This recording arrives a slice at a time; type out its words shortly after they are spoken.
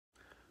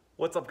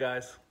What's up,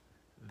 guys?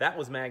 That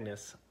was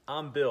Magnus.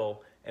 I'm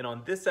Bill, and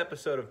on this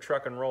episode of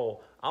Truck and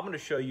Roll, I'm going to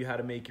show you how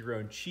to make your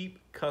own cheap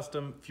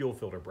custom fuel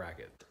filter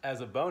bracket.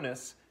 As a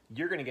bonus,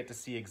 you're going to get to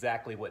see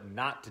exactly what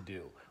not to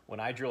do when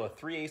I drill a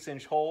 3/8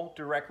 inch hole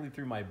directly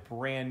through my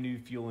brand new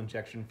fuel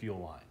injection fuel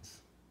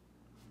lines.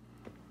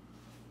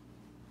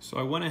 So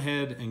I went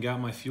ahead and got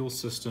my fuel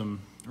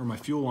system, or my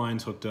fuel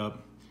lines hooked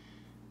up,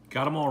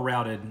 got them all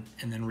routed,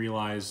 and then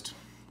realized,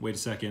 wait a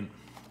second,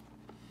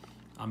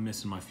 I'm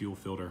missing my fuel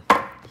filter.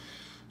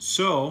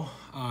 So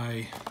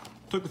I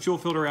took the fuel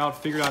filter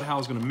out, figured out how I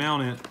was gonna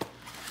mount it,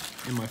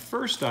 and my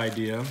first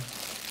idea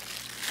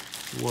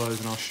was,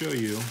 and I'll show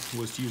you,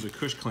 was to use a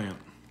cush clamp.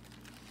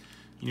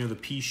 You know, the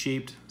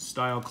P-shaped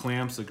style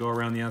clamps that go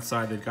around the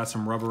outside, they've got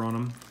some rubber on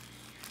them,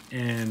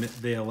 and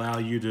they allow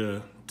you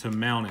to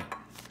mount it.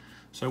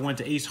 So I went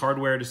to Ace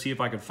Hardware to see if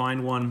I could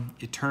find one.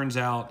 It turns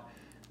out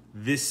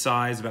this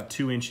size, about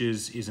 2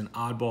 inches, is an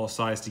oddball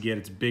size to get.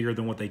 It's bigger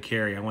than what they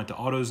carry. I went to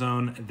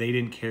AutoZone, they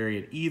didn't carry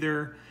it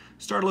either.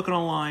 Started looking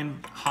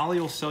online. Holley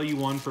will sell you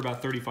one for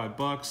about 35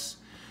 bucks.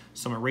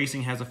 Summit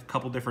Racing has a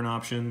couple different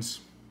options.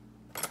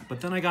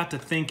 But then I got to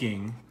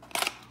thinking,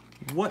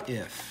 what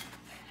if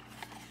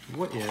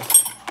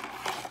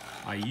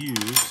I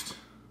used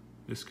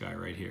this guy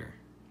right here?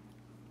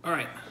 All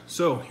right,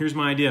 so here's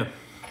my idea.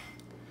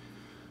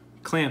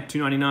 Clamp,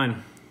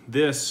 $2.99.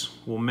 This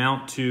will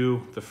mount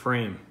to the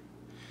frame.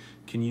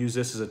 Can use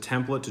this as a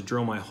template to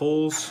drill my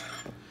holes.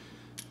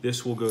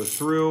 This will go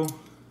through.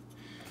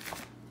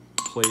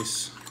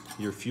 Place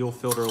your fuel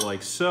filter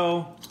like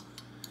so.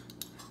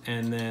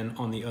 And then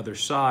on the other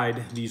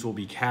side, these will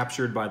be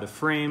captured by the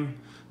frame.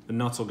 The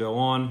nuts will go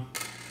on,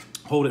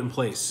 hold it in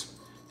place.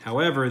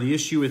 However, the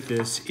issue with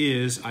this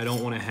is I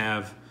don't want to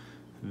have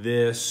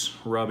this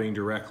rubbing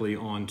directly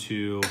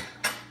onto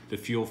the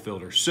fuel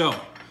filter. So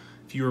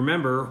if you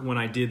remember when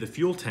I did the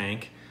fuel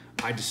tank,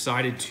 I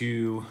decided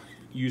to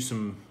use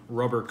some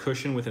rubber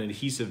cushion with an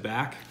adhesive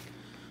back.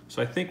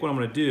 So I think what I'm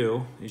gonna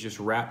do is just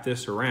wrap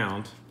this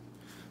around,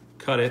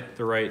 cut it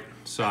the right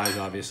size,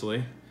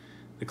 obviously.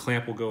 The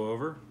clamp will go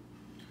over.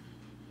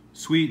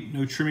 Sweet,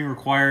 no trimming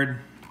required.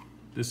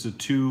 This is a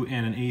 2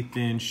 1/8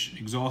 inch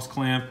exhaust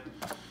clamp.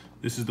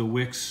 This is the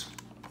Wix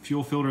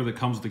fuel filter that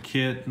comes with the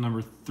kit,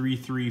 number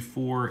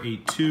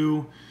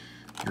 33482.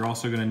 You're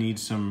also gonna need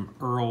some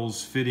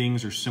Earl's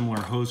fittings or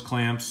similar hose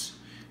clamps.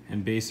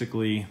 And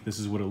basically, this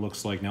is what it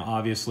looks like. Now,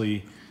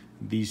 obviously,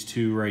 these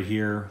two right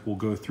here will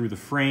go through the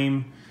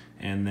frame,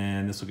 and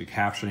then this will get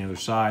captured on the other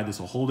side. This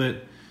will hold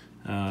it.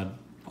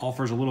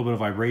 Offers a little bit of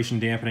vibration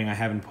dampening. I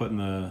haven't put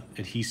the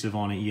adhesive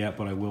on it yet,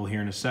 but I will here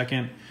in a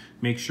second.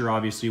 Make sure,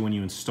 obviously, when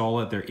you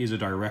install it, there is a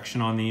direction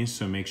on these,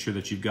 so make sure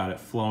that you've got it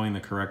flowing the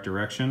correct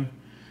direction,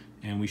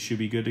 and we should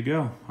be good to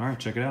go. All right,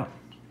 check it out.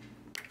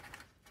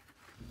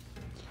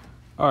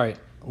 All right,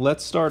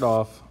 let's start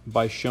off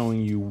by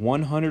showing you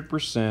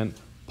 100%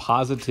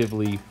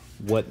 positively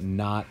what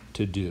not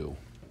to do.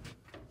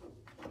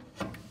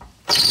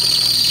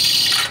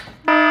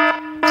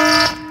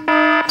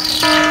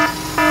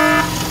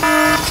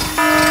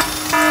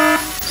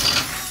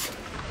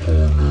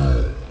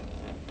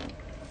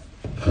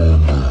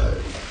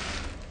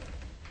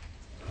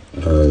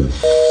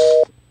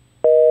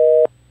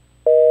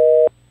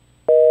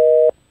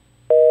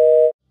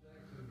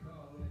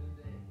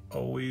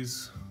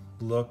 Always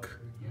look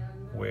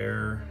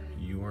where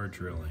you are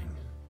drilling.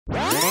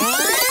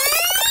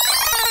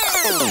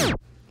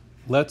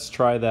 Let's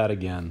try that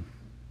again.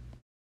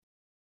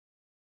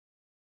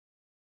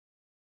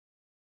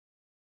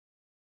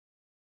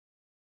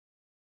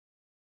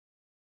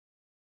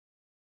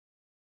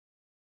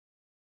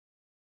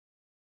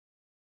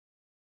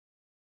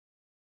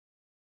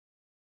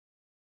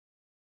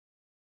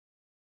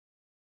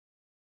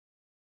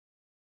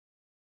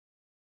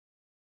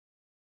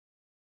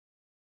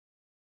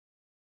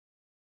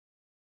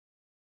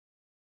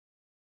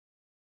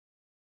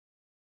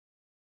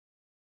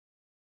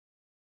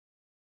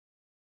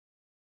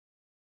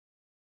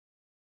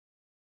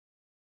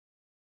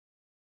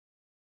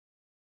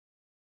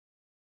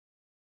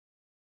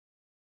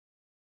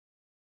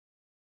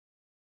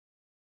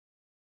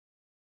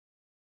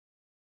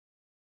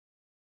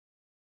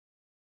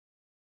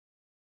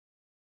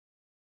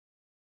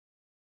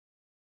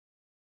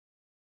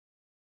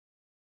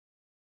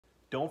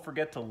 Don't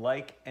forget to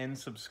like and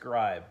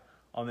subscribe.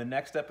 On the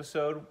next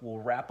episode,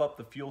 we'll wrap up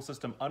the fuel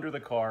system under the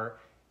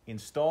car,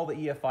 install the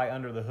EFI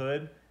under the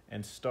hood,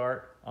 and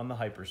start on the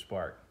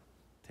Hyperspark.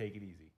 Take it easy.